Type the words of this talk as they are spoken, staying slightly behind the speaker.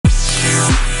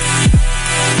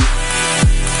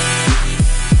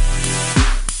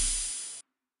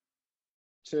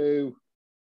2.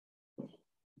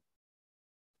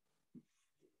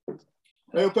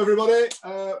 Hey up, everybody.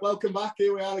 Welcome back.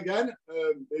 Here we are again.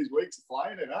 These weeks are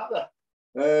flying in, aren't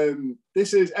they?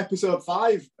 This is episode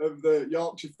 5 of the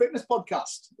Yorkshire Fitness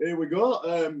Podcast. Here we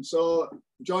go. So,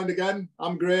 joined again.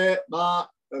 I'm great, Mark,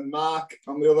 and Mark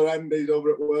on the other end. He's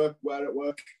over at work. We're at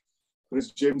work.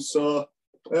 There's Jim. So,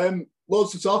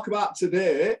 loads to talk about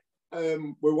today.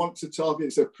 We want to talk.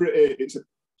 It's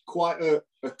quite a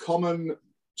common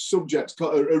subject,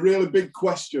 a really big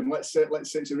question. Let's say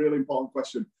it's a really important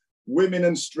question. Women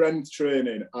and strength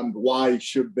training, and why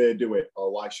should they do it,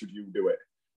 or why should you do it?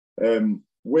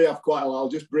 We have quite a lot. I'll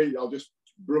just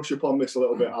brush upon this a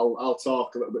little bit. I'll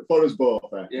talk a little bit for us both.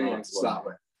 To start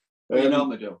with. You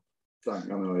normally do. I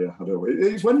know, yeah, I do.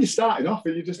 It's when you're starting off,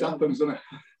 it just happens, doesn't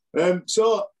it?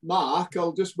 So, Mark,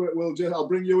 I'll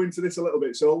bring you into this a little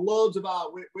bit. So, loads of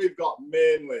we've got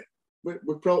mainly. We're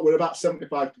about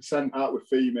 75% out with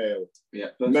female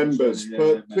members.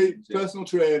 Personal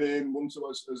training,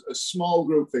 a small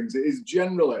group things.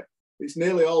 It's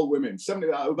nearly all women.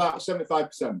 About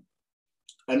 75%.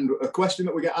 And a question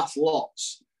that we get asked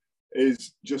lots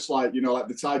is just like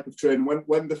the type of training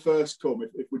when they first come.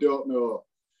 If we don't know,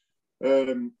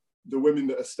 the women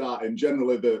that are starting,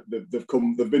 generally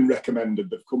they've been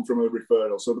recommended, they've come from a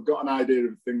referral, so they've got an idea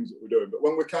of the things that we're doing. But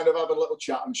when we kind of have a little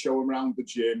chat and show them around the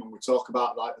gym, and we talk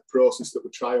about like the process that we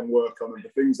try and work on and the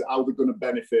things that how they're going to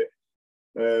benefit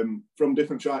from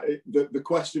different the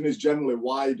question is generally,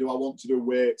 why do I want to do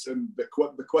weights? And the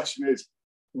question is,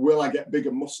 will I get big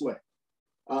and muscly?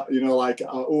 I'm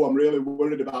really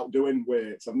worried about doing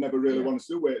weights. I've never really wanted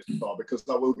to do weights before because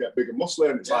I will get big and muscly.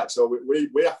 And it's like, so we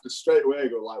have to straight away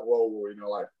go like, whoa,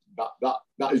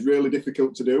 that is really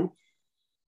difficult to do.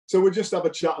 So we just have a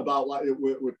chat about, like,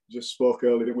 we just spoke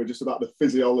earlier, didn't we? Just about the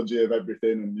physiology of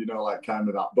everything and, kind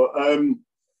of that. But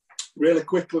really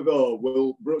quickly though,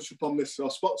 we'll brush upon this. So I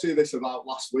spoke to you this about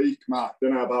last week, Mark,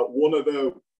 didn't I, about one of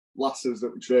the lasses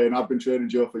that we train. I've been training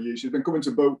Jo for years. She's been coming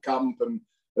to boot camp and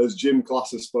as gym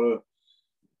classes for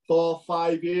 4 or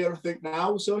 5 years, I think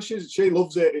now. So she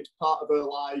loves it. It's part of her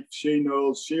life. She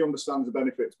knows, she understands the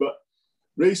benefits. But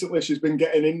recently she's been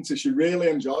getting into, she really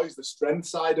enjoys the strength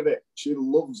side of it. She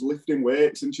loves lifting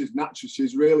weights and she's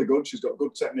really good. She's got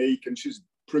good technique and she's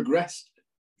progressed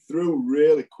through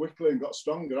really quickly and got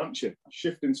stronger, hasn't she?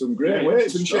 Shifting some great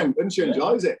weights and she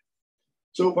enjoys it.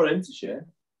 So put into share.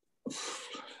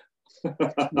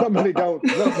 Not many don't.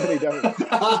 Is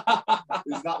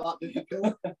that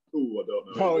difficult? Oh, I don't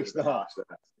know. No, it's not.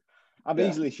 I'm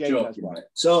easily shamed as well.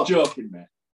 So joking, mate.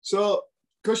 So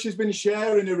because she's been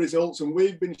sharing her results and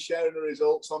we've been sharing her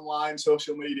results online,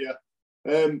 social media,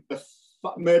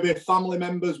 maybe family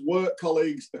members, work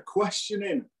colleagues are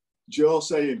questioning Jo,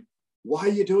 saying, why are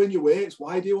you doing your weights?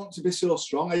 Why do you want to be so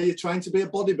strong? Are you trying to be a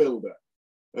bodybuilder?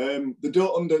 They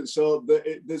don't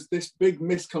there's this big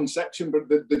misconception, but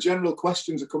the general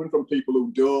questions are coming from people who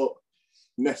don't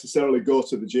necessarily go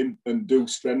to the gym and do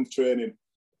strength training.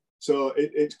 So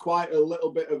it's quite a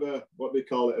little bit of a, what they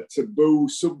call it, a taboo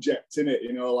subject, in it.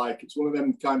 Like it's one of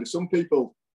them kind of, some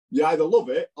people, you either love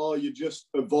it or you just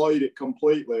avoid it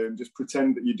completely and just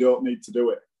pretend that you don't need to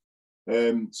do it.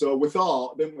 So we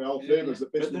thought, didn't we, all three of us,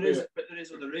 that this but there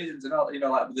is other reasons, and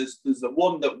like there's the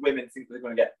one that women think they're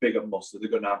going to get big and muscle. They're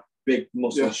going to have big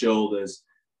muscle shoulders,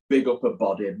 big upper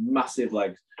body, massive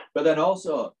legs. But then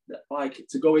also, like,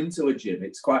 to go into a gym,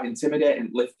 it's quite intimidating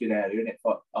lifting area,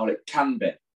 or it can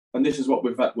be. And this is what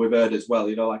we've heard as well.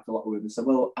 Like a lot of women say,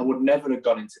 well, I would never have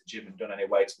gone into the gym and done any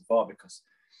weights before because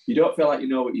you don't feel like you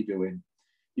know what you're doing.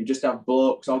 You just have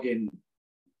blokes hogging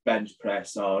bench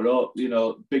press or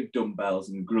big dumbbells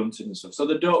and grunting and stuff. So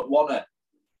they don't want to.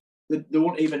 They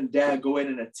won't even dare go in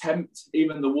and attempt.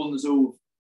 Even the ones who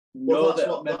know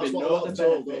the benefits. Over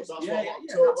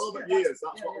years,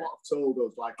 that's what a lot have told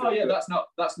us. Like, that's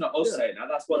not us saying that.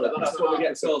 That's what we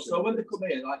get told. So when they come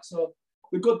here,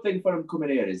 the good thing for them coming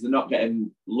here is they're not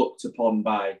getting looked upon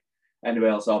by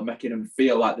anyone else or making them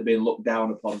feel like they're being looked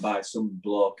down upon by some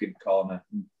bloke in corner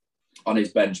on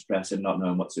his bench press and not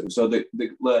knowing what to do. So they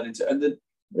learn into, and they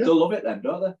love it then,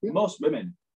 don't they? Yeah. Most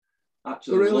women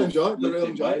actually really enjoy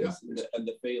it. And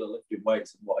they feel lifting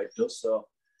weights and what it does. So,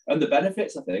 and the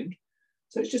benefits, I think.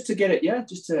 So it's just to get it,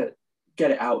 just to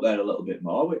get it out there a little bit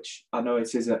more, which I know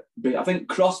it is a big, I think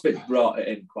CrossFit brought it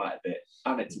in quite a bit.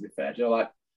 And it, to be fair,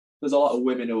 like, there's a lot of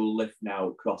women who lift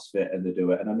now CrossFit and they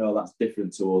do it. And I know that's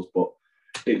different to us, but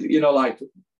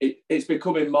it's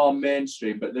becoming more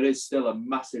mainstream, but there is still a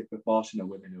massive proportion of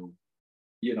women who,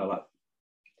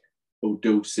 who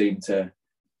do seem to,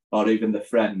 or even the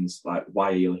friends, like,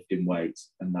 why are you lifting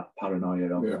weights? And that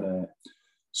paranoia of.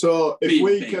 So if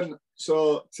we can,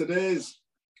 So today's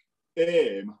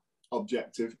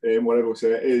objective aim, whatever we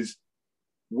say, is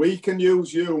we can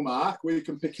use you, Mark. We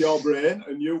can pick your brain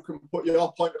and you can put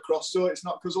your point across. So it's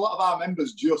not, because a lot of our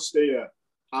members just hear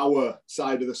our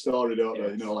side of the story, don't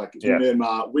they? You know, like it's me and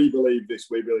Mark, we believe this,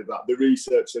 we believe that. The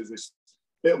research says this.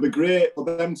 It'll be great for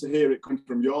them to hear it come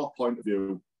from your point of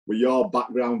view, with your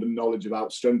background and knowledge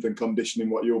about strength and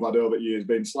conditioning, what you've had over years,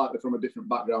 being slightly from a different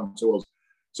background to us.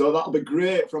 So that'll be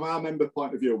great from our member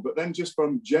point of view, but then just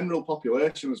from general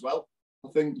population as well. I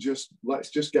think let's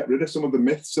just get rid of some of the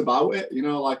myths about it, you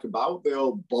know, like about the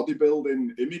old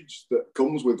bodybuilding image that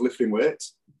comes with lifting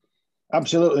weights.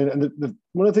 Absolutely. And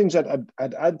one of the things I'd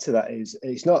add to that is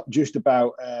it's not just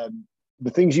about the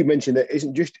things you mentioned. That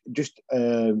isn't just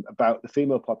about the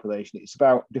female population. It's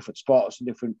about different sports and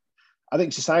different. I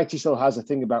think society still has a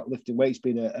thing about lifting weights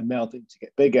being a male thing to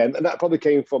get bigger. And that probably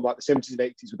came from like the 70s and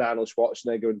 80s with Arnold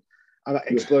Schwarzenegger and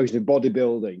that explosion of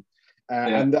bodybuilding.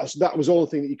 And that was all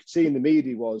the thing that you could see in the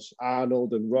media was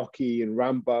Arnold and Rocky and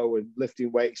Rambo and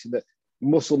lifting weights in the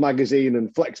Muscle magazine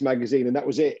and Flex magazine, and that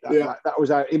was it. That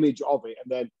was our image of it.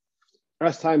 And then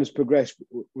as time has progressed,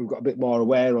 we've got a bit more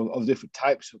aware of different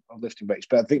types of lifting weights,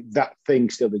 but I think that thing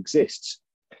still exists.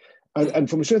 And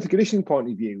from a strength and conditioning point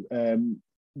of view,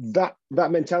 that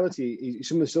mentality is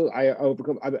something still I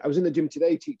overcome. I was in the gym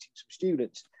today teaching some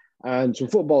students, and some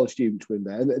football students were in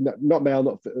there, and not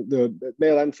the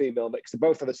male and female mix. They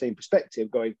both have the same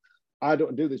perspective, going, I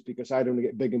don't do this because I don't want to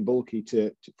get big and bulky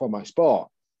for my sport.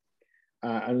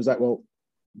 And I was like, well,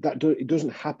 it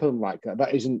doesn't happen like that.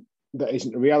 That isn't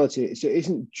a reality. It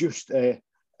isn't just a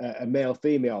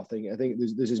male-female thing. I think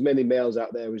there's as many males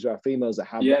out there as there are females that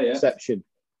have that perception.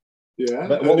 Yeah,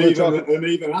 but and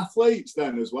even athletes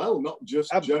then as well, not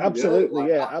just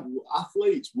absolutely,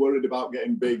 athletes worried about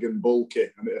getting big and bulky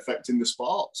and it affecting the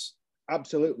sports.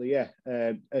 Absolutely, yeah.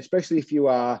 Especially if you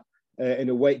are in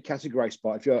a weight category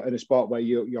sport. If you're in a sport where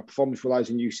your performance relies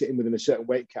on you sitting within a certain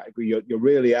weight category, you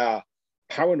really are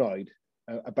paranoid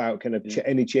about kind of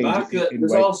any change. Mark, there's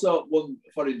weight. Also one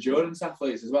for endurance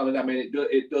athletes as well. And I mean,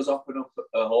 it does open up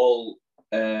a whole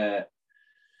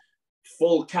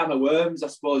full can of worms, I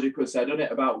suppose you could say, doesn't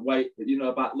it? About weight,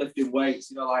 about lifting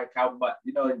weights, like how much,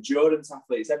 endurance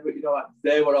athletes, like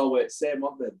they were always same,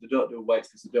 weren't they? They don't do weights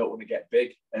because they don't want to get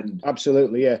big. And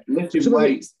absolutely, yeah. Lifting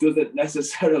weights doesn't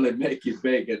necessarily make you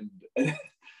big, and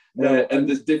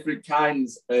there's different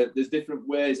kinds, there's different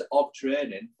ways of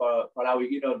training for how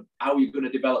you're going to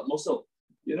develop muscle,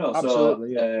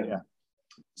 Absolutely,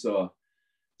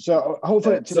 So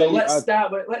hopefully today. So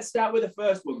let's start with the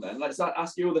first one then. Let's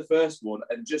ask you the first one,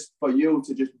 and just for you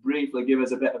to just briefly give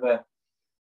us a bit of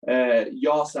a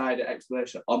your side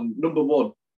explanation on number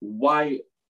one. Why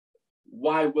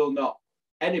will not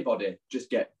anybody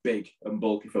just get big and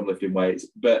bulky from lifting weights,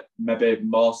 but maybe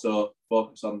more so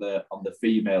focus on the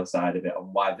female side of it,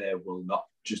 on why they will not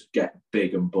just get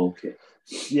big and bulky?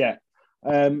 Yeah.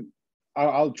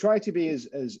 I'll try to be as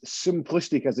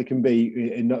simplistic as it can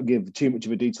be and not give too much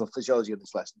of a detailed physiology of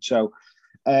this lesson. So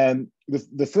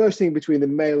the first thing between the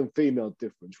male and female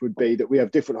difference would be that we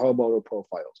have different hormonal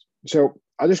profiles. So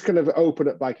I'll just kind of open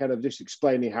it by kind of just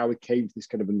explaining how we came to this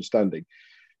kind of understanding.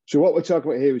 So what we're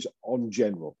talking about here is on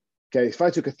general. Okay, if I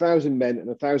took 1,000 men and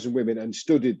 1,000 women and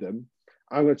studied them,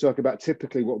 I'm going to talk about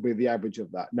typically what would be the average of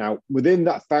that. Now, within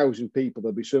that 1,000 people,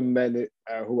 there'll be some men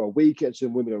who are weaker,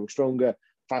 some women who are stronger,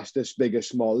 faster, bigger,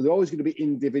 smaller. There are always going to be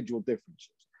individual differences.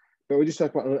 But we're just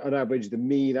talking about an average, the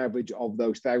mean average of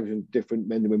those 1,000 different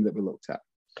men and women that we looked at.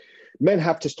 Men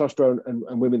have testosterone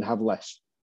and women have less.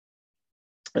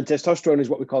 And testosterone is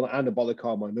what we call an anabolic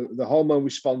hormone, the hormone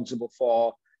responsible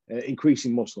for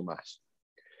increasing muscle mass.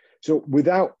 So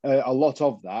without a lot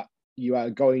of that, you are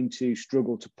going to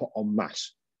struggle to put on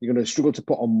mass. You're going to struggle to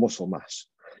put on muscle mass.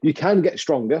 You can get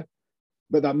stronger,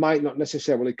 but that might not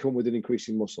necessarily come with an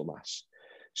increasing muscle mass.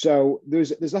 So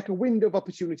there's like a window of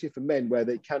opportunity for men where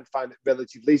they can find it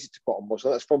relatively easy to put on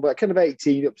muscle. That's from like kind of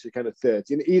 18 up to kind of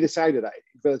 30. And either side of that,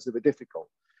 it's relatively difficult.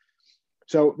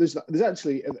 So there's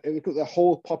actually the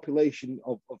whole population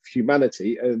of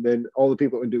humanity, and then all the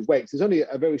people that can do weights. There's only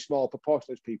a very small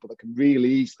proportion of those people that can really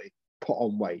easily put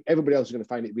on weight. Everybody else is going to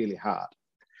find it really hard.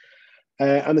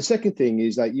 And the second thing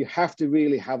is that you have to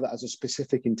really have that as a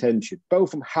specific intention,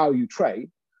 both from how you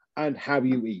train and how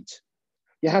you eat.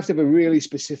 You have to have a really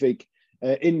specific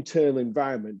internal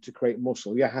environment to create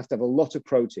muscle. You have to have a lot of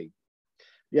protein.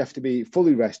 You have to be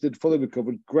fully rested, fully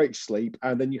recovered, great sleep,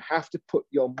 and then you have to put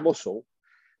your muscle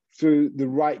through the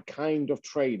right kind of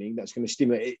training that's going to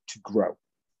stimulate it to grow.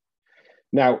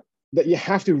 Now, that you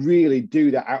have to really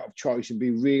do that out of choice and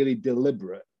be really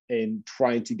deliberate in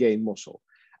trying to gain muscle.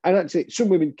 And actually, some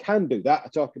women can do that. I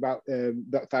talk about that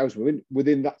 1,000 women.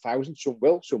 Within that 1,000, some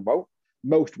will, some won't.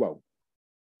 Most won't.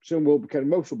 Some will, because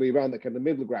most will be around that kind of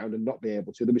middle ground and not be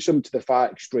able to. There'll be some to the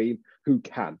far extreme who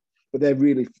can, but they're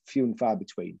really few and far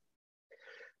between.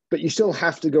 But you still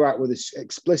have to go out with this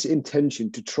explicit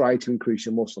intention to try to increase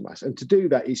your muscle mass. And to do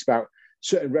that, it's about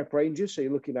certain rep ranges. So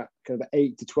you're looking at kind of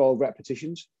 8 to 12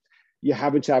 repetitions. You're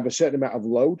having to have a certain amount of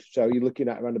load. So you're looking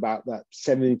at around about that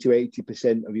 70 to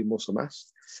 80% of your muscle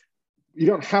mass. You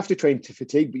don't have to train to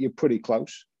fatigue, but you're pretty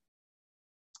close.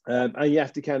 And you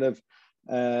have to kind of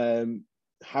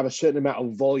have a certain amount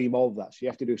of volume of that. So you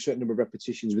have to do a certain number of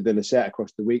repetitions within a set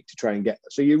across the week to try and get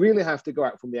that. So you really have to go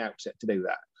out from the outset to do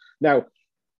that. Now,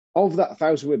 of that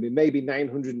 1,000 women, maybe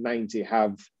 990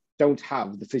 don't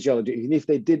have the physiology. Even if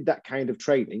they did that kind of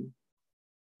training,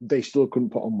 they still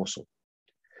couldn't put on muscle.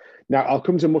 Now, I'll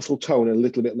come to muscle tone a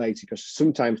little bit later, because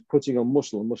sometimes putting on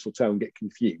muscle and muscle tone get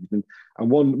confused. And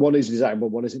one is desirable,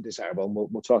 one isn't desirable. And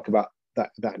we'll talk about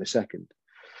that in a second.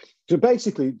 So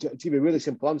basically, to give you a really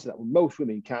simple answer to that one, most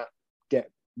women can't get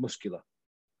muscular,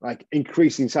 like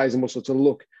increasing size of muscle to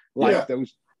look like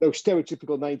those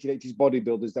stereotypical 1980s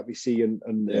bodybuilders that we see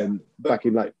and back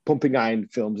in like Pumping Iron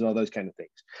films and all those kind of things.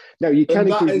 Now, you can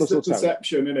increase muscle tone. That is the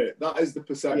perception, isn't it? That is the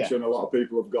perception a lot of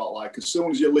people have got. Like, as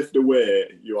soon as you lift a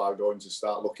weight, you are going to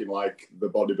start looking like the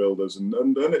bodybuilders. And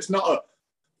it's not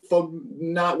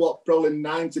probably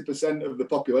 90% of the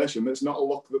population, it's not a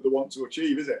look that they want to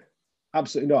achieve, is it?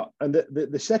 Absolutely not. And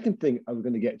the second thing I'm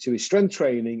going to get to is strength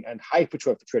training and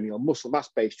hypertrophy training or muscle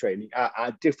mass-based training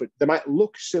are different. They might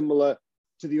look similar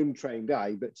to the untrained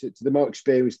eye, but to the more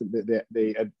experienced,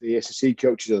 the SSC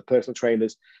coaches or the personal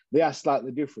trainers, they are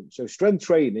slightly different. So strength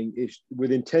training is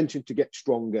with intention to get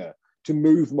stronger, to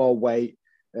move more weight,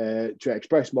 to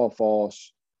express more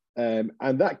force. And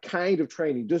that kind of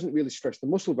training doesn't really stress the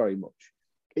muscle very much.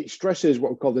 It stresses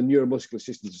what we call the neuromuscular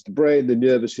systems, the brain, the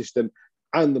nervous system,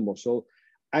 and the muscle.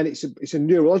 And it's a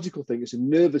neurological thing. It's a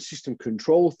nervous system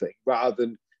control thing, rather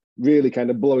than really kind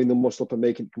of blowing the muscle up and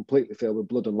making it completely filled with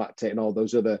blood and lactate and all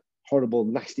those other horrible,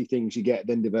 nasty things you get at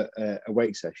the end of a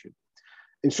weight session.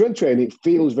 In strength training, it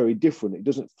feels very different. It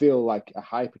doesn't feel like a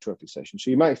hypertrophy session.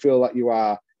 So you might feel like you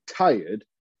are tired,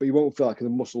 but you won't feel like a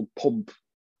muscle pump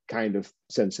kind of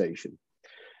sensation.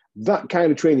 That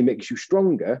kind of training makes you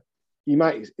stronger.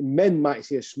 Men might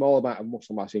see a small amount of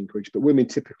muscle mass increase, but women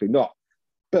typically not.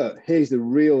 But here's the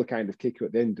real kind of kicker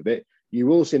at the end of it. You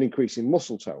will see an increase in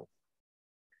muscle tone,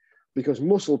 because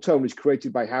muscle tone is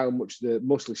created by how much the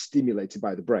muscle is stimulated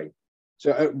by the brain.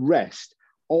 So at rest,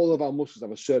 all of our muscles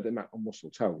have a certain amount of muscle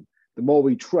tone. The more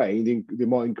we train, the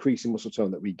more increase in muscle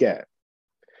tone that we get.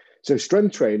 So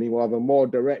strength training will have a more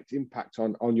direct impact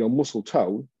on your muscle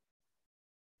tone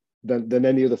than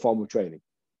any other form of training.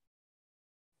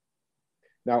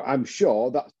 Now, I'm sure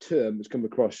that term has come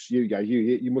across you guys.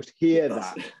 You must hear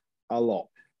that a lot.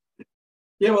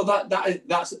 Yeah, well,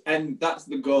 that's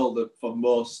the goal that for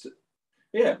most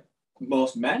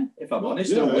men, if I'm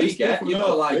honest, who we get, you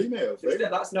know, like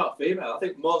that's not female. I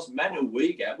think most men who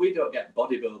we don't get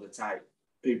bodybuilder type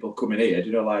people coming here.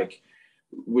 You know, like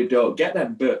we don't get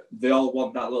them, but they all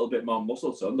want that little bit more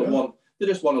muscle tone. They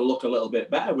just want to look a little bit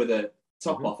better with a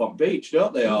top off on beach,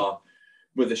 don't they? Or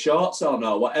with the shorts on,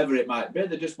 or whatever it might be.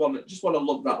 They just want to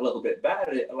look that little bit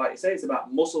better. Like you say, it's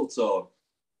about muscle tone,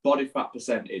 body fat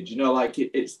percentage. You know, like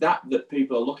it's that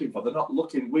people are looking for. They're not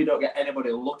looking. We don't get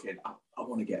anybody looking. I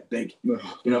want to get big. You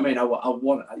know what I mean? I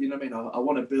want. You know what I mean? I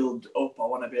want to build up. I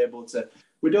want to be able to.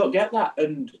 We don't get that,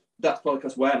 and that's probably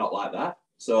because we're not like that.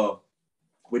 So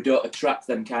we don't attract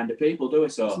them kind of people, do we?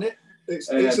 So isn't it? It's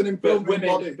an improvement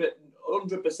body. But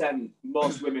 100%,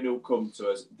 most women who come to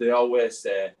us, they always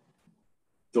say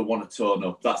they want to tone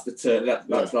up. That's the term.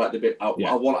 That's like the bit.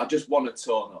 I just want to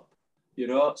tone up. You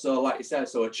know. So like you said,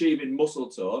 so achieving muscle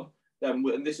tone. Then,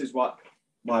 and this is why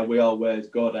we always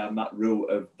go down that route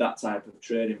of that type of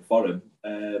training for them.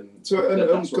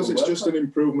 Because it's just an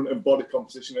improvement of body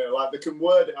composition. Like they can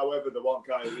word it however they want,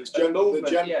 kind of. It's general,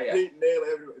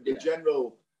 the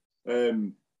general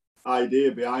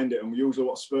idea behind it, and usually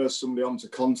what spurs somebody on to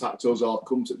contact us or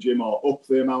come to the gym or up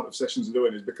the amount of sessions they're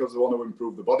doing is because they want to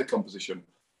improve the body composition.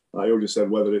 Like you just said,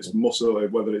 whether it's muscle,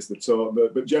 whether it's the tone,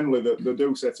 but generally they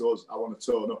do say to us, I want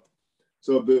to tone up.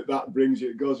 So that brings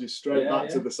you, it goes you straight back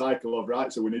to the cycle of,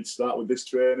 right, so we need to start with this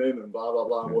training and blah, blah,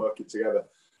 blah, and work it together.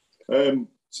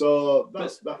 So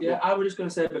that's that. Yeah, I was just going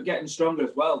to say, but getting stronger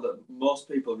as well, that most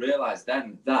people realise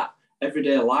then that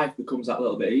everyday life becomes that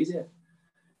little bit easier.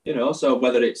 You know, so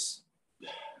whether it's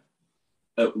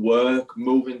at work,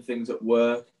 moving things at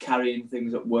work, carrying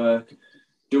things at work,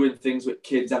 doing things with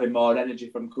kids, having more energy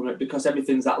from coming, because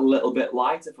everything's that little bit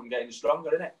lighter from getting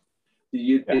stronger, isn't it?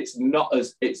 It's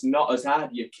not as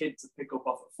hard. Your kid to pick up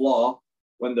off the floor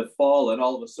when they've fallen,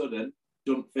 all of a sudden,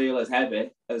 don't feel as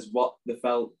heavy as what they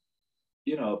felt,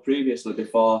 previously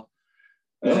before.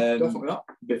 Definitely not.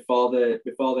 Before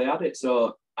they had it.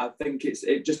 So I think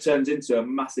it just turns into a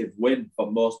massive win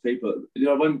for most people.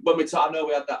 When we talk, I know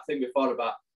we had that thing before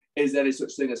about, is there any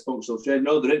such thing as functional training?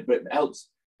 No, there isn't, but it helps.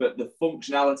 But the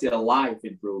functionality of life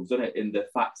improves, doesn't it? In the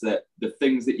fact that the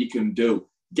things that you can do,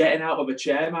 getting out of a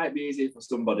chair might be easier for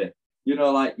somebody.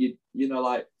 Like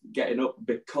getting up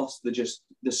because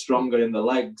they're stronger in the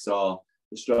legs or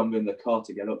they're stronger in the core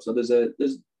to get up. So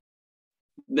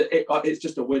it's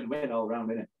just a win-win all around,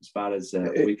 isn't it? As far as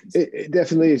we can see. It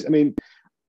definitely is. I mean,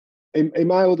 in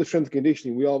my other strength and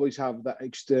conditioning, we always have that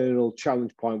external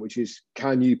challenge point, which is,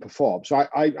 can you perform? So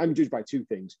I'm judged by two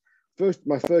things.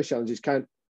 My first challenge is, can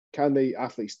the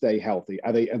athletes stay healthy?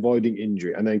 Are they avoiding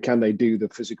injury? And then can they do the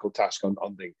physical task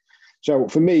on things? So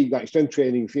for me, like strength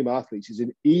training female athletes is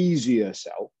an easier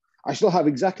sell. I still have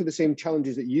exactly the same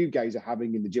challenges that you guys are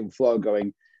having in the gym floor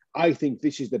going, I think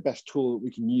this is the best tool that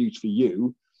we can use for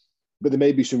you, but there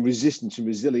may be some resistance and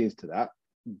resilience to that.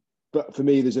 But for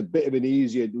me, there's a bit of an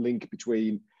easier link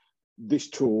between this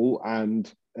tool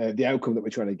and the outcome that we're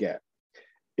trying to get.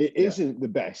 It isn't the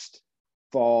best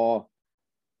or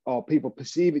people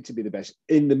perceive it to be the best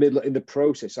in the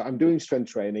process. So I'm doing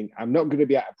strength training. I'm not going to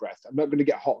be out of breath. I'm not going to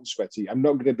get hot and sweaty. I'm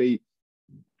not going to be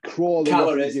crawling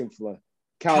calories. off the gym floor.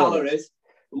 Calories.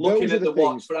 Looking at the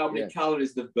watch for how many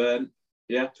calories they've burned.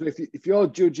 Yeah. So if you're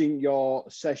judging your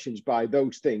sessions by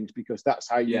those things because that's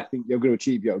how you think you're going to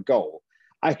achieve your goal,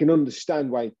 I can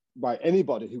understand why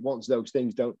anybody who wants those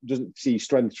things doesn't see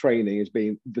strength training as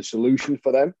being the solution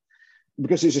for them,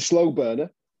 because it's a slow burner,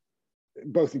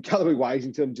 both in calorie wise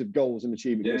in terms of goals and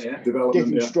achievements.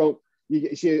 Getting strong,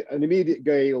 you see an immediate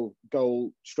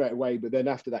goal straight away, but then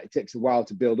after that it takes a while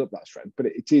to build up that strength. But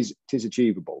it is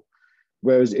achievable.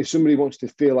 Whereas if somebody wants to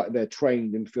feel like they're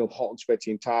trained and feel hot and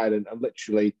sweaty and tired and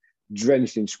literally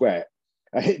drenched in sweat,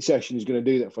 a HIIT session is going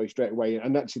to do that for you straight away.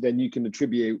 And actually then you can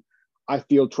attribute, I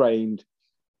feel trained,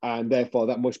 and therefore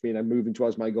that must mean I'm moving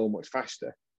towards my goal much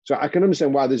faster. So I can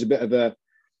understand why there's a bit of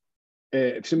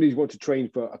if somebody wants to train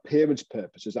for appearance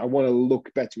purposes, I want to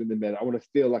look better in the mirror, I want to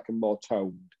feel like I'm more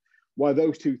toned, why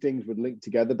those two things would link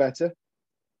together better.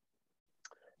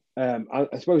 I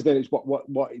suppose then it's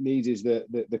what it needs is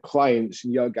the clients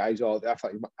and your guys, or the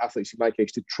athletes in my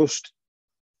case, to trust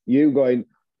you, going,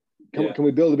 can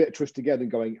we build a bit of trust together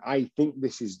and going, I think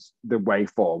this is the way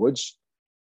forwards.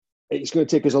 It's going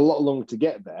to take us a lot longer to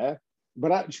get there,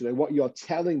 but actually what you're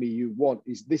telling me you want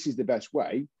is this is the best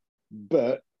way,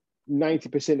 but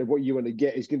 90% of what you want to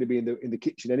get is going to be in the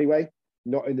kitchen anyway,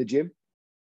 not in the gym.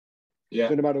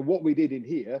 So no matter what we did in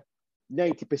here,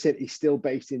 90% is still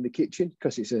based in the kitchen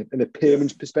because it's an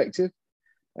appearance perspective.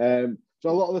 So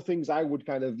a lot of the things I would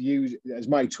kind of use as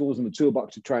my tools in the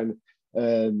toolbox to try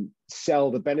and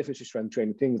sell the benefits of strength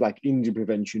training, things like injury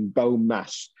prevention, bone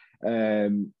mass,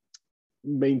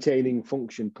 maintaining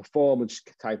function, performance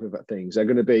type of things, are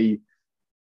going to be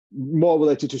more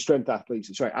related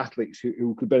to athletes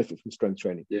who could benefit from strength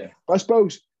training. But I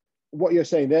suppose what you're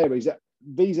saying there is that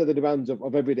these are the demands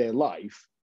of everyday life,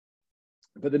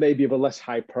 but they may be of a less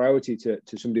high priority to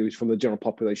somebody who's from the general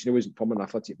population who isn't from an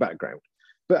athletic background.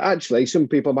 But actually, some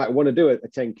people might want to do a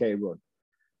 10K run.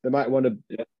 They might want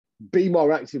to be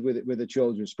more active with the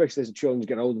children, especially as the children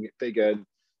get older and get bigger,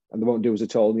 and they won't do as they're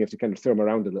told, and you have to kind of throw them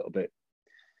around a little bit.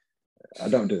 I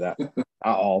don't do that at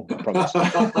all, I promise.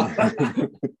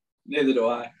 Neither do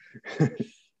I.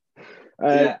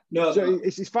 So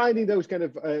it's finding those kind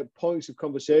of points of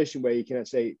conversation where you can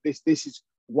say, this is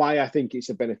why I think it's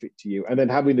a benefit to you, and then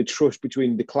having the trust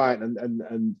between the client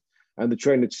and the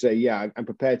trainer to say, I'm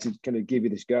prepared to kind of give you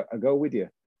this a go with you.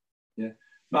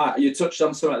 Mark, you touched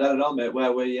on something there, mate,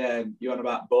 where you're on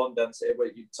about bone density,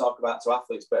 where you talk about to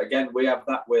athletes, but again, we have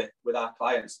that with our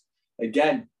clients.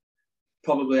 Again,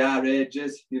 probably our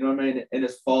ages, you know what I mean, in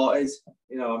his 40s.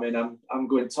 You know, I mean, I'm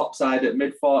going topside at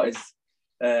mid-40s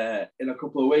in a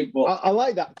couple of weeks. But I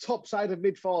like that, topside of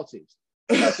mid-40s.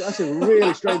 That's a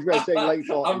really strange way of saying late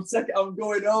 40s. I'm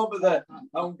going over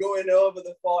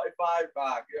the 45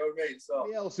 mark, you know what I mean? So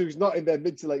anybody else who's not in their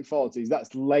mid to late 40s,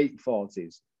 that's late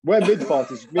 40s. We're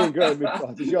mid-40s, me and Graham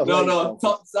mid-40s. No,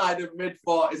 top side of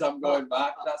mid-40s, I'm going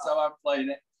back. That's how I'm playing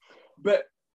it. But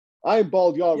I'm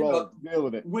bald, you're wrong. Deal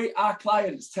with it. Our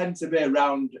clients tend to be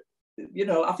around, you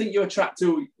know, I think you attract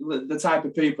to the type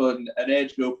of people and an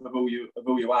age group of who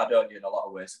you are, don't you, in a lot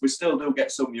of ways. We still do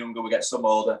get some younger, we get some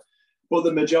older, but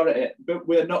the majority, but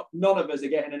none of us are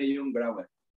getting any younger, are we?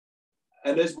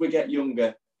 and as we get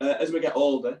younger, as we get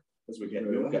older, as we get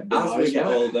younger, as we get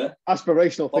older,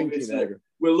 aspirational thinking there.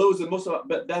 We'll lose the muscle,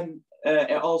 but then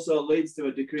it also leads to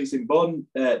a decrease in bone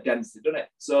density, doesn't it?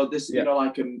 So this, you know,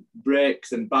 like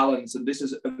breaks and balance, and these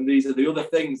are the other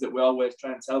things that we always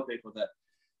try and tell people that,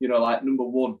 you know, like number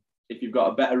one, if you've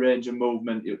got a better range of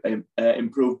movement,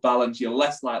 improved balance, you're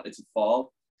less likely to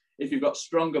fall. If you've got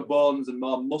stronger bones and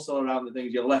more muscle around the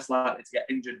things, you're less likely to get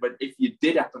injured. But if you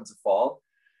did happen to fall,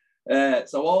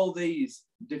 so all these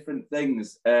different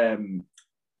things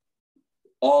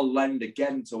all lend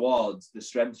again towards the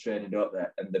strength training, don't they?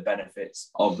 And the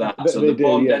benefits of that. So the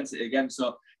bone density again.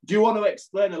 So do you want to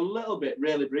explain a little bit,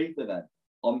 really briefly, then,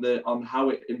 on how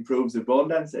it improves the bone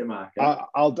density, Mark?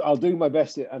 I'll do my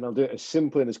best, and I'll do it as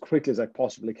simply and as quickly as I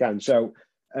possibly can. So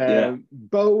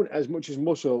bone, as much as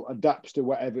muscle, adapts to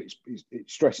whatever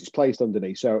stress it's placed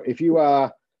underneath. So if you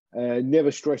are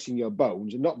never stressing your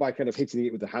bones, and not by kind of hitting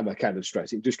it with a hammer kind of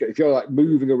stress, it just if you're like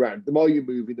moving around, the more you're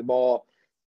moving, the more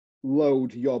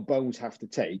load your bones have to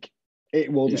take,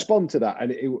 it will respond to that,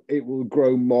 and it will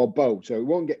grow more bone. So it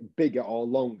won't get bigger or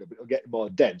longer, but it'll get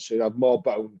more dense. So you'll have more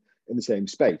bone in the same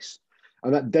space,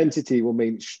 and that density will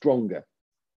mean it's stronger.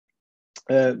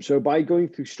 So by going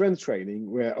through strength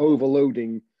training, we're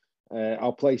overloading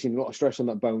or placing a lot of stress on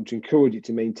that bone to encourage it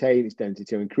to maintain its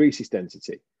density or increase its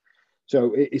density.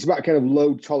 So it's about kind of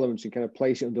load tolerance and kind of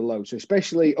place it under load. So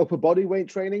especially upper body weight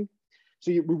training.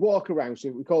 So we walk around,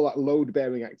 so we call that load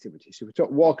bearing activity. So we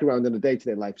walk around in a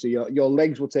day-to-day life. So your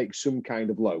legs will take some kind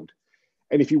of load.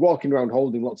 And if you're walking around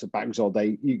holding lots of bags all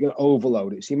day, you're going to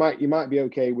overload it. So you might be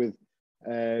okay with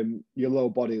your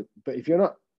lower body, but if you're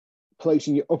not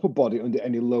placing your upper body under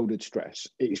any loaded stress,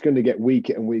 it's going to get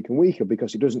weaker and weaker and weaker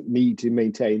because it doesn't need to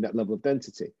maintain that level of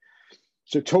density.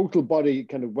 So total body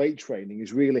kind of weight training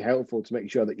is really helpful to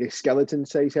make sure that your skeleton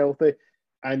stays healthy.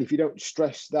 And if you don't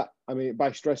stress that, I mean,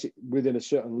 by stress it within a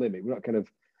certain limit, we're not kind of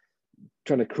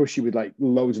trying to crush you with like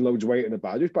loads and loads of weight in a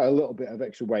bar, just by a little bit of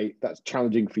extra weight that's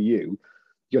challenging for you.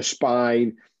 Your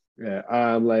spine,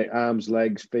 arms,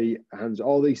 legs, feet, hands,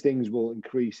 all these things will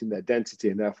increase in their density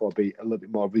and therefore be a little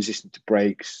bit more resistant to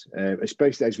breaks,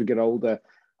 especially as we get older.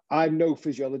 I'm no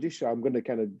physiologist, so I'm going to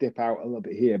kind of dip out a little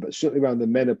bit here, but certainly around the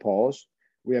menopause,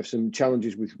 we have some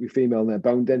challenges with female and their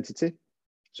bone density.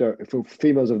 So for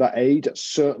females of that age, that's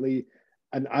certainly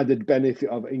an added benefit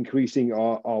of increasing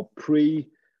our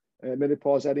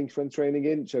pre-menopause adding strength training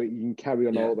in, so you can carry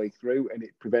on all the way through, and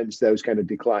it prevents those kind of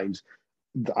declines.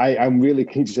 I'm really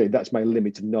keen to say that's my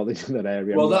limited knowledge in that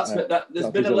area. Well,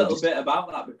 there's been a little bit about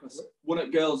that, because one of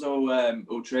the girls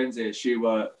who trains here, we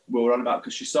were on about,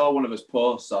 because she saw one of us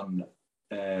posts on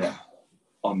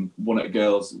one of the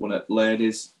girls, one of the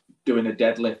ladies doing a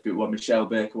deadlift. It was Michelle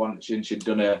Baker one, she'd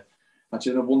done a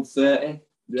 130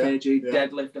 kg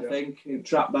deadlift, I think, in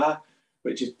trap bar,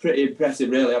 which is pretty impressive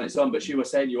really on its own. But she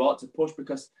was saying you ought to push,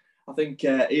 because I think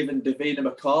even Davina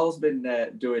McCall's been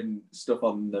doing stuff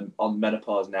on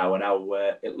menopause now, and how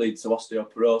it leads to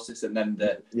osteoporosis, and then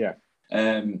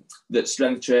that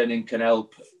strength training can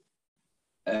help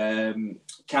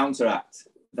counteract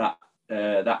that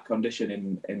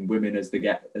condition in women as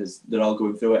they're all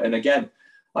going through it. And again,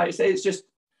 like you say, it's just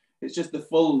the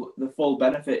full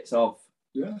benefits of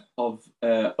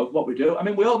what we do. I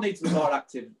mean, we all need to be more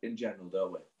active in general,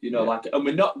 don't we? You know, and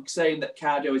we're not saying that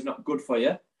cardio is not good for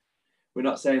you. We're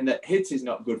not saying that HIIT is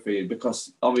not good for you,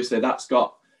 because obviously that's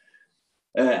got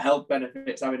health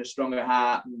benefits, having a stronger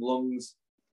heart and lungs.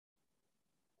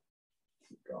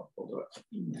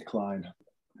 Decline.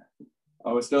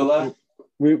 Are we still there?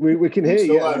 We can hear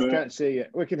you. I can't see you.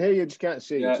 We can hear you, just can't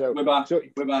see you. So we're back.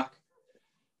 We're back.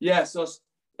 Yeah. So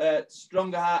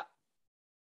stronger heart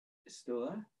is still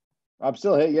there. I'm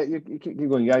still here. Yeah, you keep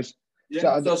going, guys.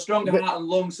 Yeah. So stronger heart and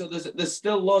lungs. So there's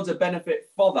still loads of benefit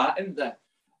for that, isn't there?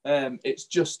 It's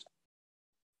just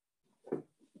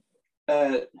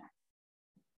there's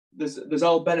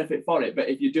all benefit for it, but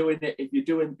if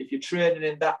you're training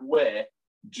in that way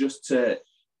just to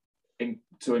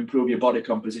improve your body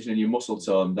composition and your muscle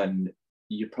tone, then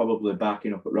you're probably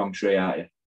barking up at wrong tree, aren't you?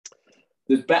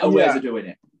 There's better ways of doing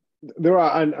it. There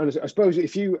are, and I suppose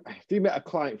if you met a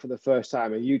client for the first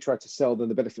time and you try to sell them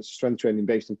the benefits of strength training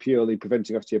based on purely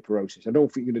preventing osteoporosis, I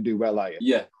don't think you're going to do well, are you?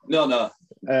 Yeah, no,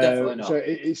 definitely not. So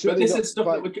it's but this is stuff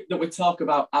that we talk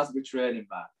about as we're training,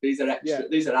 Matt. These are extra.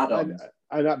 These are add-ons.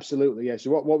 And absolutely, yeah. So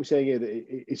what we're saying here,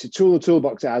 that it's a tool. The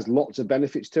toolbox that has lots of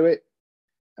benefits to it,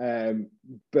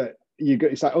 but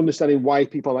it's like understanding why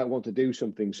people might want to do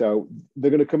something. So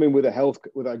they're going to come in with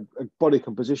a body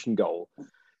composition goal.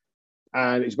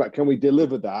 And it's about, can we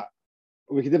deliver that?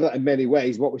 We can deliver that in many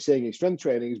ways. What we're saying is strength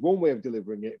training is one way of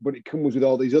delivering it, but it comes with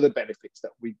all these other benefits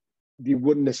that you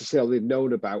wouldn't necessarily have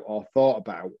known about or thought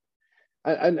about.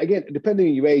 And again, depending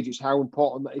on your age, it's how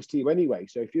important that is to you anyway.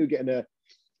 So if you're getting a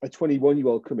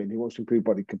 21-year-old come in who wants to improve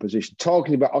body composition,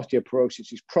 talking about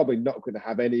osteoporosis is probably not going to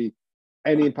have any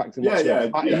impact on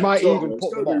whatsoever. It might even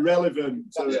put them off. Relevant.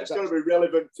 It's got to be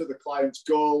relevant to the client's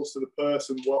goals, to the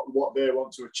person, what they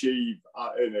want to achieve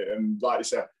in it. And like you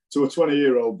said, to a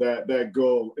 20-year-old, their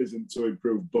goal isn't to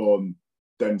improve bone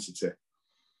density.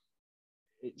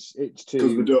 It's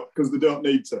to because they don't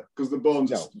need to, because the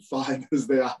bones are fine as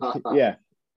they are.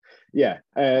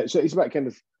 So it's about kind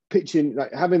of pitching,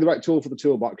 like having the right tool for the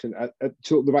toolbox and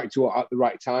the right tool at the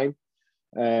right time.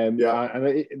 And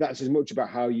that's as much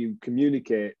about how you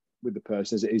communicate with the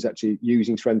person as it is actually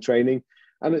using strength training.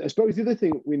 And I suppose the other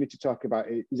thing we need to talk about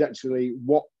is actually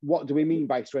what do we mean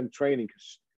by strength training?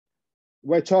 Because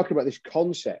we're talking about this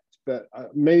concept, but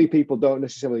many people don't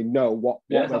necessarily know what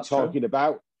we're talking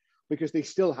about, because they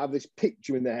still have this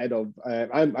picture in their head of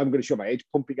I'm going to show my age,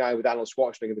 Pumping Iron with Arnold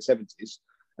Schwarzenegger in the 70s.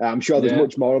 I'm sure there's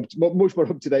much more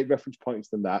up-to-date reference points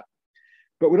than that.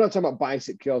 But we're not talking about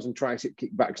bicep curls and tricep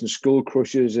kickbacks and skull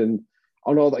crushers and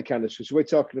all that kind of stuff. So we're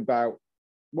talking about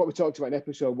what we talked about in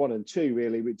episode 1 and 2,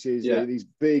 really, which is these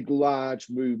big, large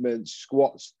movements,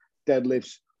 squats,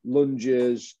 deadlifts,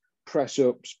 lunges,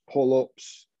 press-ups,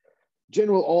 pull-ups,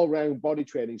 general all-round body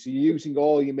training. So you're using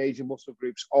all your major muscle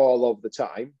groups all of the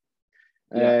time.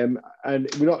 And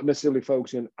we're not necessarily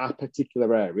focusing on a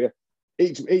particular area.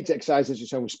 Each exercise has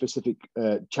its own specific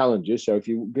challenges. So if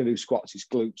you're going to do squats, it's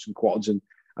glutes and quads and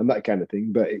that kind of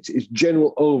thing. But it's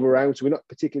general overall. So we're not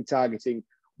particularly targeting.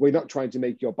 We're not trying to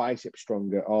make your biceps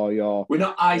stronger or your. We're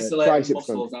not isolating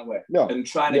muscles, stronger. are we? No. And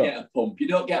trying to get a pump. You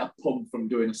don't get a pump from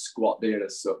doing a squat there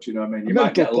as such. You know what I mean? You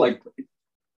might get a leg.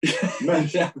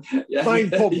 Fine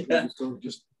pump.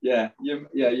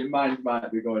 Your mind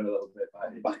might be going a little bit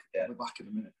back. We're back in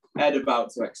a minute. Head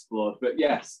about to explode, but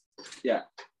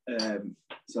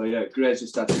Gray's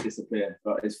just had to disappear,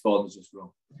 but his phone's just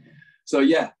rung. So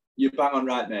you bang on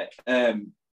right, mate.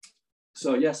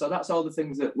 So that's all the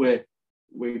things that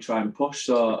we try and push.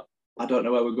 So I don't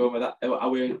know where we're going with that.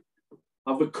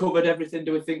 Have we covered everything?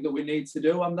 Do we think that we need to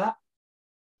do on that?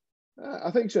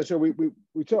 I think so. So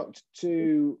we talked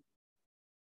to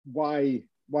why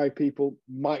people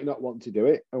might not want to do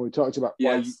it, and we talked about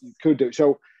why you could do it.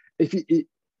 So if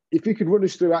you could run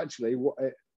us through actually what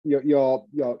your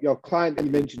client that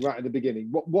you mentioned right at the beginning,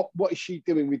 what is she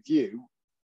doing with you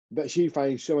that she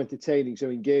finds so entertaining, so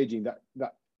engaging that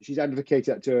she's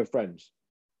advocated that to her friends?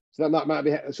 So that might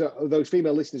be, so those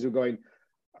female listeners are going,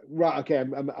 right, okay,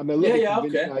 I'm a little bit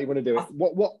convinced how you want to do it.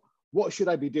 What should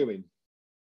I be doing?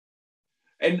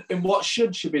 And what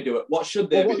should she be doing? What should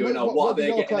they be doing? Or what are they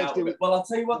getting out of it? Well, I'll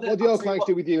tell you what. What do your clients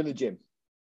do with you in the gym?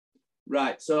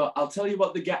 Right. So I'll tell you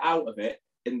what they get out of it,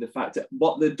 in the fact that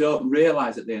what they don't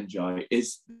realise that they enjoy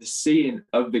is the seeing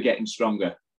of the getting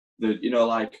stronger.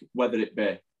 Like whether it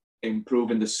be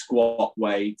improving the squat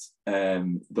weight,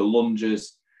 the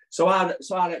lunges. So our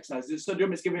exercises. So do you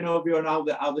want me to give you an overview on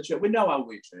how the train? We know how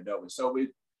we train, don't we? So we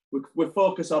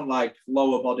focus on like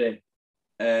lower body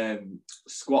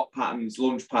squat patterns,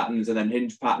 lunge patterns, and then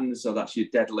hinge patterns. So that's your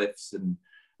deadlifts and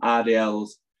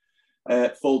RDLs,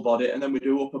 full body, and then we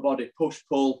do upper body push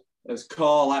pull as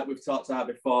core, like we've talked about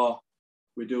before.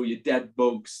 We do your dead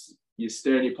bugs, your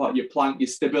sterney pot, your plank, your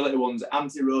stability ones,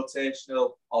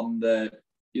 anti-rotational on the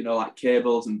like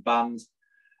cables and bands.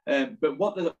 But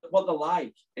what they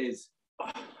like is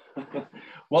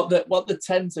what they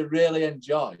tend to really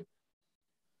enjoy.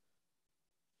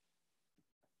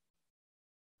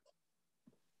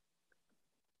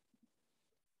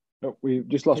 Oh, we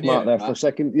just lost Mark there for a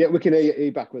second. Yeah, we can hear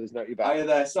you back with us now. You're back. Are you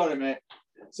there? Sorry, mate.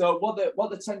 So what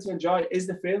they tend to enjoy is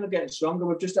the feeling of getting stronger.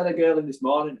 We've just had a girl in this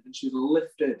morning, and she's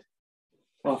lifted.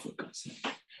 Oh, for God's sake!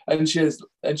 And she has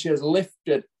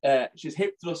lifted. She's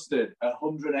hip thrusted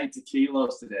 180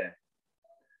 kilos today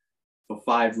for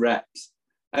 5 reps,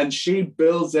 and she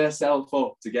builds herself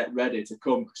up to get ready to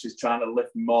come because she's trying to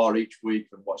lift more each week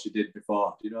than what she did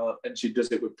before. And she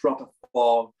does it with proper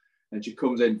form, and she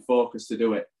comes in focused to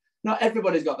do it. Not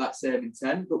everybody's got that same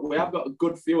intent, but we have got a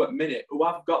good few at the minute who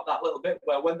have got that little bit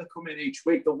where when they come in each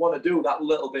week, they want to do that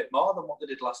little bit more than what they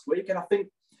did last week. And I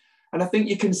think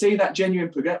you can see that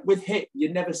genuine progression. With HIIT,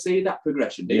 you never see that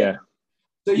progression, do you? Yeah.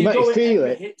 So you go feel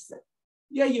it.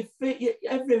 You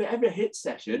every HIIT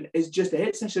session is just a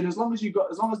HIIT session. As long as they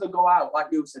go out, like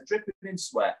you said, dripping in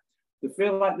sweat, they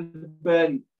feel like they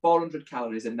burn 400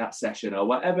 calories in that session or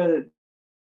whatever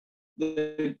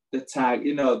the tag,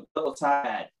 little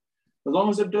tag. As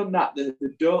long as they've done that, they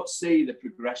don't see the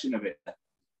progression of it.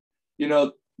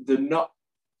 They're not.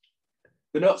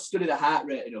 They're not studying the heart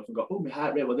rate enough and go, oh, my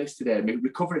heart rate was this today. My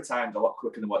recovery time's a lot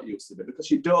quicker than what it used to be, because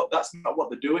that's not what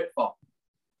they do it for.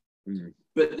 Mm.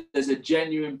 But there's a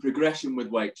genuine progression with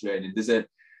weight training. With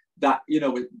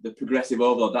the progressive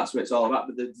overload, that's what it's all about.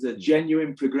 But there's a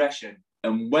genuine progression.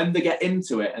 And when they get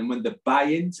into it and when they buy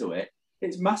into it,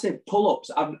 it's massive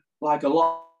pull-ups. I'm like a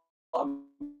lot.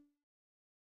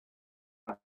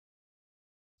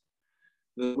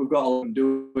 We've got a lot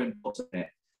doing it.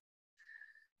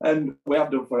 And we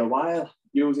have done for a while,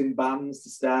 using bands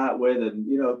to start with, and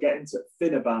getting to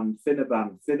thinner band,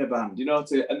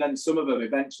 and then some of them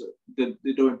eventually they're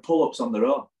doing pull-ups on their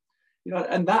own.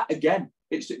 And that again,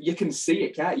 you can see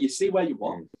it, can't you? You see where you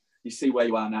want, you see where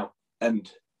you are now,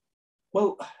 and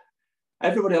well,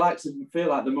 everybody likes to feel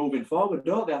like they're moving forward,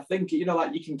 don't they? I think you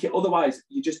can keep, otherwise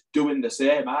you're just doing the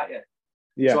same, aren't you?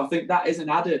 Yeah. So I think that is an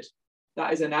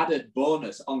added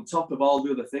bonus on top of all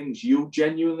the other things. You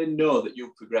genuinely know that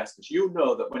you've progressed, because you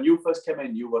know that when you first came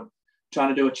in, you were trying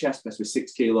to do a chest press with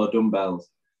 6 kilo dumbbells,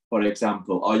 for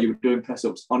example, or you were doing press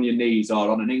ups on your knees or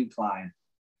on an incline,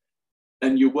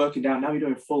 and you're working down. Now you're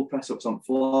doing full press ups on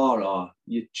floor, or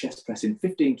you're chest pressing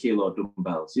 15 kilo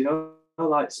dumbbells.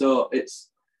 So it's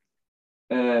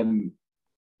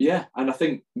yeah, and I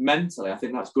think mentally, I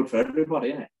think that's good for everybody,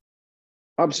 isn't it?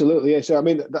 Absolutely, yeah. So I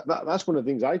mean, that's one of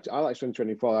the things I like strength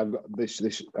training for. I've got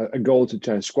this a goal to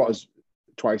try and squat as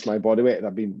twice my body weight, and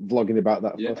I've been vlogging about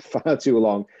that for far too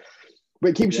long.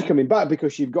 But it keeps you coming back,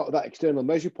 because you've got that external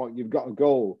measure point. You've got a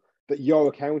goal that you're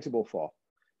accountable for.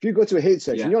 If you go to a HIIT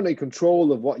session, you're not in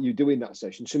control of what you do in that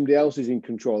session. Somebody else is in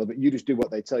control of it. You just do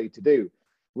what they tell you to do.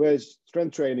 Whereas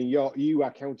strength training, you are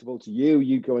accountable to you.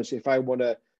 You go and say, if I want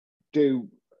to do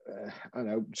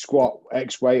squat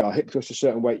X weight or hip thrust a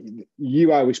certain weight,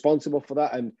 you are responsible for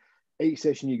that. And each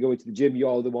session you go into the gym,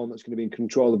 you're the one that's going to be in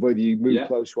control of whether you move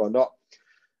closer or not.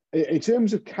 In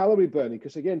terms of calorie burning,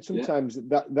 because again, sometimes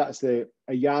that's a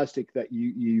yardstick that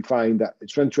you find that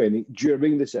strength training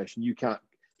during the session, you can't.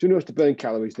 If someone wants to burn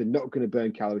calories, they're not going to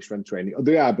burn calories strength training. Or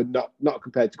they are, but not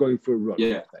compared to going for a run.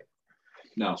 Yeah.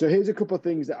 No. So here's a couple of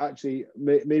things that actually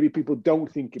maybe people don't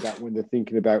think about when they're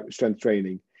thinking about strength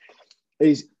training.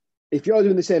 Is if you're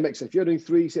doing the same exercise, if you're doing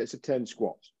 3 sets of 10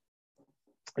 squats,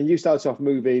 and you start off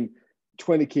moving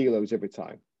 20 kilos every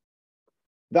time,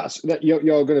 you're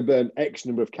going to burn X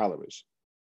number of calories.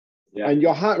 Yeah. And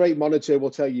your heart rate monitor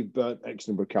will tell you burnt X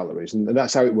number of calories. And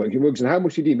that's how it works. It works on how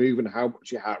much did you move and how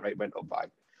much your heart rate went up by.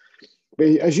 But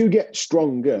as you get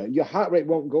stronger, your heart rate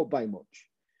won't go up by much.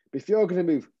 But if you're going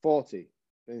to move 40,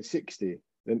 then 60,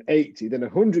 then 80, then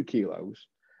 100 kilos,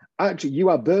 actually you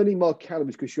are burning more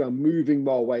calories because you are moving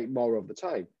more weight more of the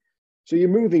time. So you're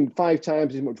moving 5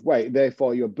 times as much weight,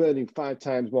 therefore you're burning 5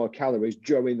 times more calories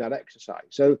during that exercise.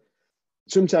 So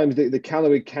sometimes the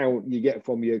calorie count you get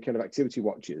from your kind of activity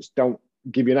watches don't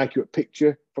give you an accurate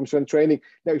picture from strength training.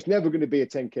 Now, it's never going to be a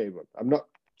 10K run. I'm not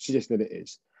suggesting that it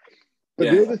is.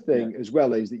 But the other thing as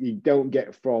well is that you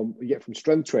get from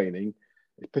strength training,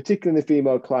 particularly in the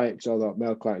female clients, although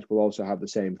male clients will also have the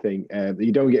same thing, that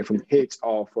you don't get from HIIT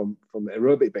or from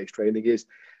aerobic-based training, is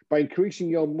by increasing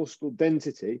your muscle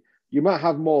density, you might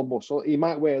have more muscle, you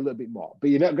might weigh a little bit more, but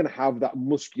you're not going to have that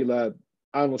muscular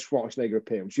Arnold Schwarzenegger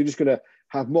appearance. You're just going to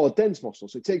have more dense muscle.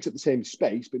 So it takes up the same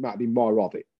space, but it might be more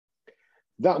of it.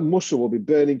 That muscle will be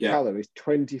burning calories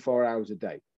 24 hours a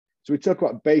day. So we talk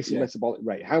about basic metabolic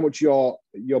rate, how much your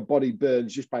body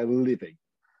burns just by living.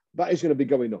 That is going to be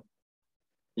going up.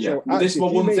 Yeah, so this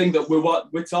was one thing that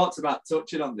we talked about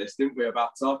touching on this, didn't we?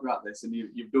 About talking about this, and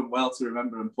you've done well to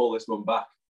remember and pull this one back.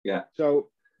 Yeah. So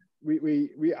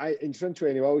we in strength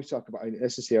training, we always talk about in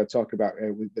SSC. I talk about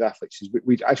with athletes is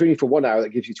I train you for 1 hour. That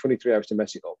gives you 23 hours to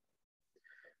mess it up.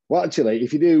 Well, actually,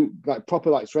 if you do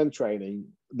proper strength training,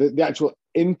 the actual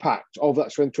impact of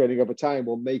that strength training over time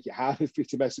will make it harder for you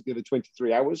to mess up the other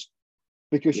 23 hours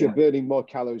because you're burning more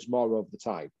calories more of the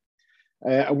time.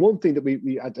 And one thing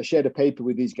that I shared a paper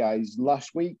with these guys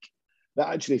last week, that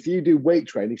actually if you do weight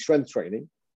training, strength training,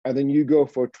 and then you go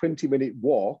for a 20-minute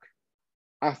walk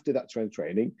after that strength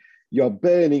training, your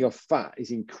burning of fat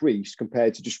is increased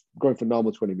compared to just going for a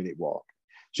normal 20-minute walk.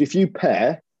 So if you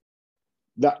pair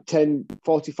that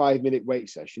 45-minute weight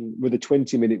session with a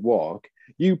 20-minute walk,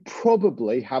 you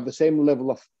probably have the same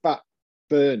level of fat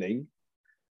burning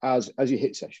as your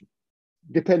HIIT session,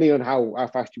 depending on how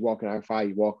fast you walk and how far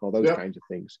you walk, all those kinds of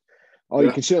things. Or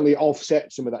you can certainly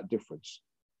offset some of that difference.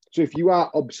 So if you are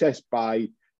obsessed by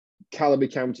calorie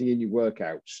counting in your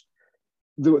workouts,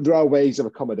 there are ways of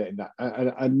accommodating that.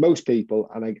 And most people,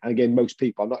 and again, most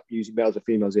people, I'm not using males or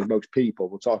females here, most people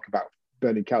will talk about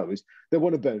burning calories. They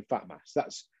want to burn fat mass.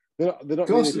 They're not. Of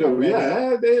course they do.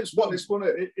 Yeah, it's one.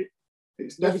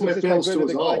 It's Maybe definitely it's appeals like to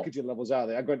us the all. glycogen levels are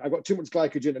there. I've got too much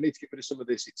glycogen. I need to get rid of some of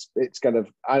this. It's kind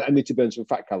of I need to burn some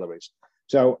fat calories.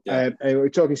 So and we're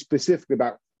talking specifically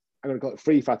about, I'm going to call it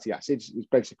free fatty acids. It's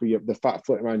basically the fat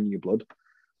floating around in your blood.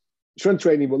 Strength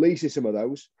training releases some of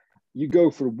those. You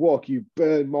go for a walk, you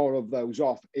burn more of those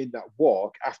off in that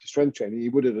walk after strength training.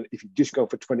 You would have if you just go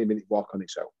for a 20-minute walk on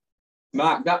its own.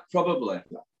 Mark, that probably,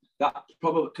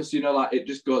 because like it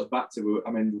just goes back to,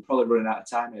 I mean, we're probably running out of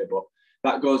time here, but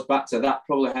that goes back to that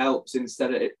probably helps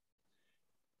instead of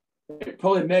it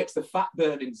probably makes the fat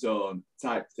burning zone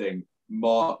type thing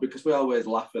more, because we always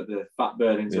laugh at the fat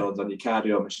burning zones on your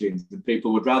cardio machines, and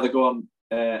people would rather go on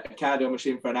a cardio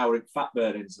machine for an hour in fat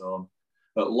burning zone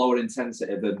at lower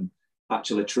intensity than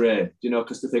actually train,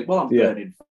 because they think, well, I'm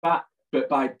burning fat, but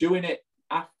by doing it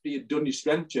after you've done your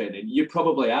strength training, you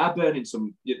probably are burning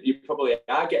some, you probably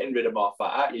are getting rid of more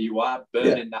fat, aren't you? You are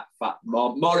burning that fat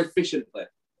more efficiently,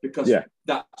 because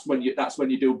that's when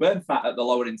you do burn fat at the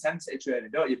lower intensity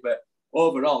training, don't you? But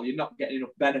overall, you're not getting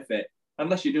enough benefit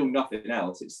unless you do nothing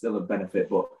else. It's still a benefit,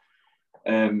 but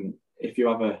if you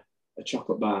have a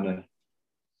chocolate bar and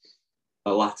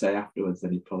a latte afterwards,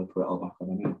 then you probably put it all back on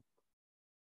again.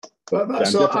 I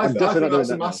think that's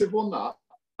a massive one. That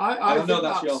I know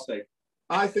that's your thing.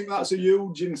 I think that's a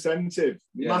huge incentive,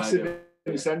 massive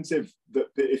incentive. That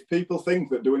if people think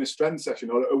that doing a strength session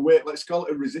or a weight, let's call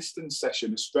it a resistance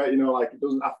session, a straight, like it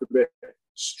doesn't have to be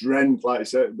strength, like I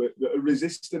said, but a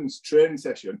resistance training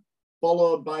session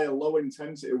followed by a low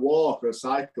intensity walk or a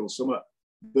cycle, something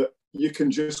that you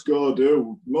can just go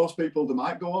do. Most people, they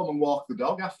might go home and walk the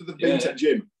dog after they've been to the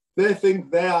gym. They think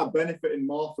they are benefiting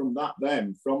more from that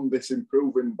than from this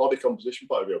improving body composition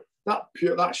point of view.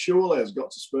 That surely has got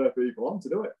to spur people on to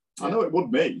do it. I know it would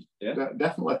me. Yeah,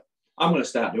 definitely. I'm going to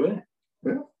start doing it.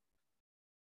 Yeah,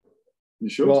 you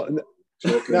should. Well,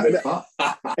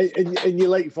 in your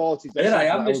late 40s. Yeah, I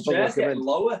am. This chair's getting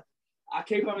lower. I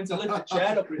keep having to lift the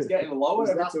chair up, and it's getting lower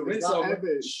every 2 minutes.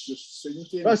 It's just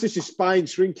sinking. That's just your spine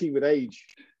shrinking with age.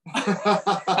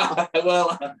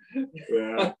 Well,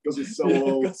 yeah, because it's so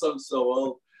old. Because I'm so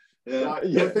old. Yeah,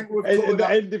 I think we've covered the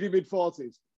end of your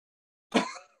mid-40s.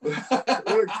 That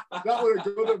would have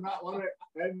good on that, wasn't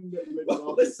it? End of mid-40s.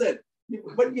 Well, listen,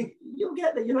 when you'll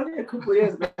get there, you're only a couple of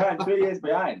years behind, 3 years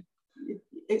behind.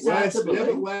 It's hard to believe.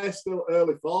 But we're still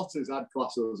early 40s, I'd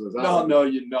class us as. No,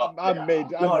 you're not. I'm mid.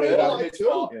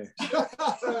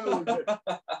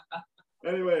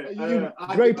 Anyway,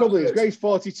 Gray probably is. Gray's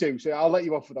 42, so I'll let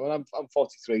you off for that one. I'm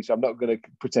 43, so I'm not going to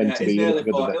pretend to be. He'll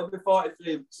be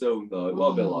 43 soon, though. It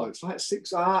won't be long. It's like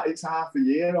it's half a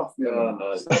year off. You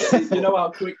know how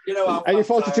quick. And you're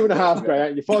 42 and a half, Gray.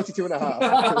 Aren't you? 42 and a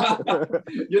half.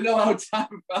 You know how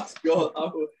time fast goes.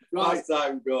 How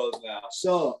time goes now.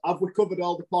 So, have we covered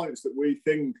all the points that we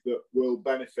think that will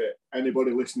benefit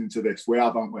anybody listening to this? We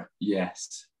have, haven't we?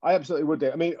 Yes. I absolutely would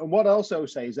do. I mean, and what I also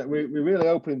say is that we're really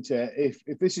open to, if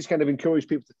this is kind of encourage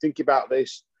people to think about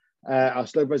this, our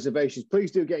slow reservations, please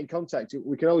do get in contact.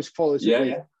 We can always follow this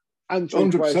with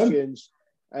answering 100%. Questions,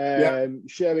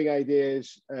 sharing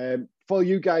ideas. Follow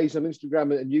you guys on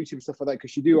Instagram and YouTube and stuff like that,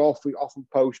 because you do often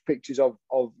post pictures of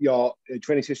your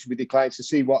training sessions with your clients to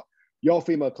see what your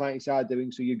female clients are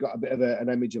doing. So you've got a bit of an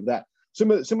image of that.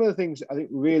 Some of the things I think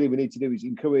really we need to do is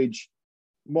encourage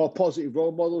more positive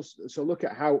role models. So look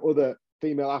at how other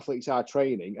female athletes are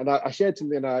training. And I shared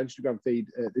something in our Instagram feed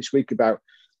this week about,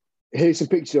 here's some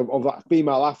pictures of that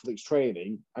female athletes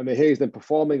training, and here's them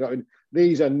performing. And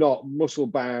these are not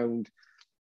muscle-bound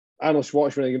Arnold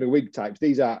Schwarzenegger in a wig types.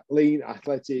 These are lean,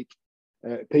 athletic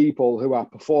people who are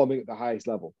performing at the highest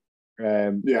level.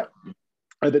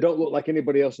 And they don't look like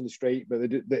anybody else in the street, but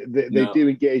they do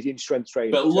engage in strength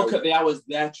training. But look at the hours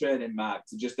they're training, Mark,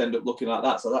 to just end up looking like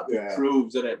that. So that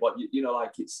proves, doesn't it? What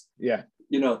like it's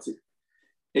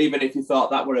even if you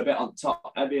thought that were a bit on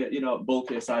top, heavier,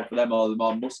 bulkier side for them, or the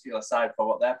more muscular side for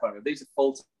what they're playing. These are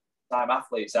full-time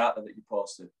athletes out there that you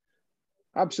posted.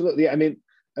 Absolutely. I mean,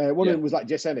 one of them was like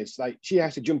Jess Ennis. Like, she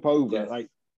has to jump over like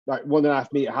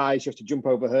 1.5 meter high. She has to jump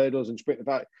over hurdles and sprint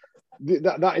about.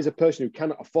 That is a person who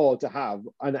cannot afford to have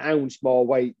an ounce more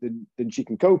weight than she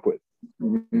can cope with.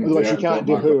 Otherwise, she can't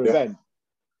do her event.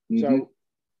 So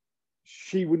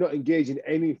she would not engage in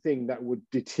anything that would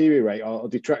deteriorate or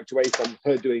detract away from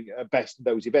her doing her best in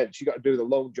those events. She got to do the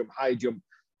long jump, high jump,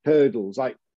 hurdles.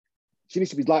 Like, she needs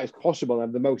to be as light as possible and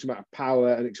have the most amount of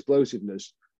power and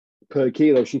explosiveness per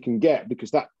kilo she can get,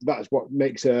 because that's what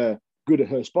makes her good at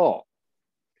her sport.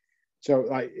 So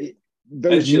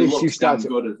and she looks damn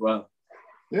good as well.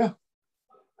 Yeah.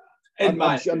 In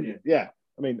my opinion.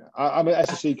 I mean, I'm an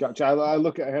SSC coach. I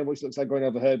look at her, which looks like going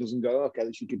over hurdles, and go,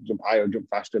 okay, she could jump higher, jump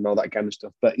faster, and all that kind of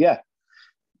stuff. But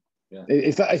Yeah.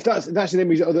 If that's an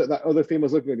image that other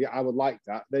females looking at, yeah, I would like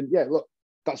that. Then yeah, look,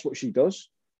 that's what she does.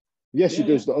 Yes, she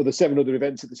does the other 7 other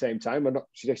events at the same time. I'm not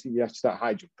suggesting you have to start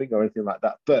high jumping or anything like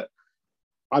that, but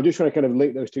I'm just trying to kind of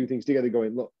link those two things together.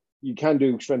 Going, look, you can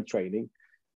do strength training,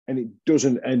 and it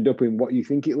doesn't end up in what you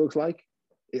think it looks like.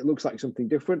 It looks like something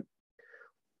different.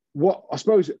 What I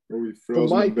suppose from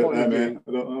my point of view,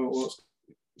 I don't know what's...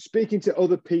 speaking to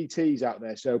other PTs out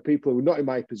there, so people who are not in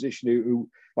my position who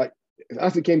like,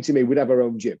 after it came to me, we'd have our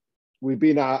own gym. We'd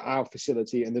be in our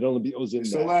facility, and there'd only be us in there.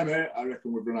 Still there, mate? I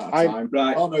reckon we've run out of time.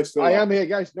 Right. Oh, no, it's still I am here,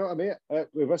 guys. No, I'm here.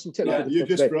 We've got some technical. You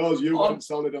just froze. You weren't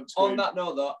solid on screen. On that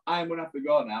note, though, I'm going to have to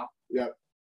go now. Yeah.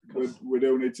 We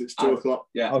do need to. It's 2 o'clock.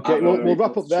 Yeah. Okay, we'll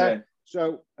wrap up there.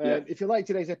 So if you like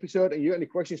today's episode and you got any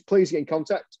questions, please get in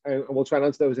contact, and we'll try and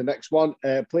answer those in the next one.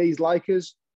 Please like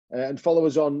us and follow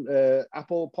us on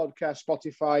Apple Podcast,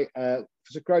 Spotify,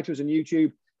 subscribe to us on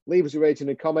YouTube, leave us a rating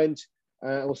and comment,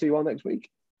 and we'll see you all next week.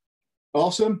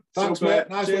 Awesome. Thanks, Super. mate.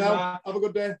 Nice Cheers, one. man. Have a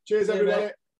good day. Cheers, See you, everybody.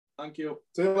 mate. Thank you.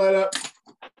 See you later.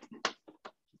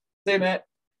 See you, mate.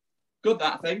 Good,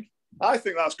 that, I think. I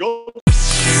think that's good.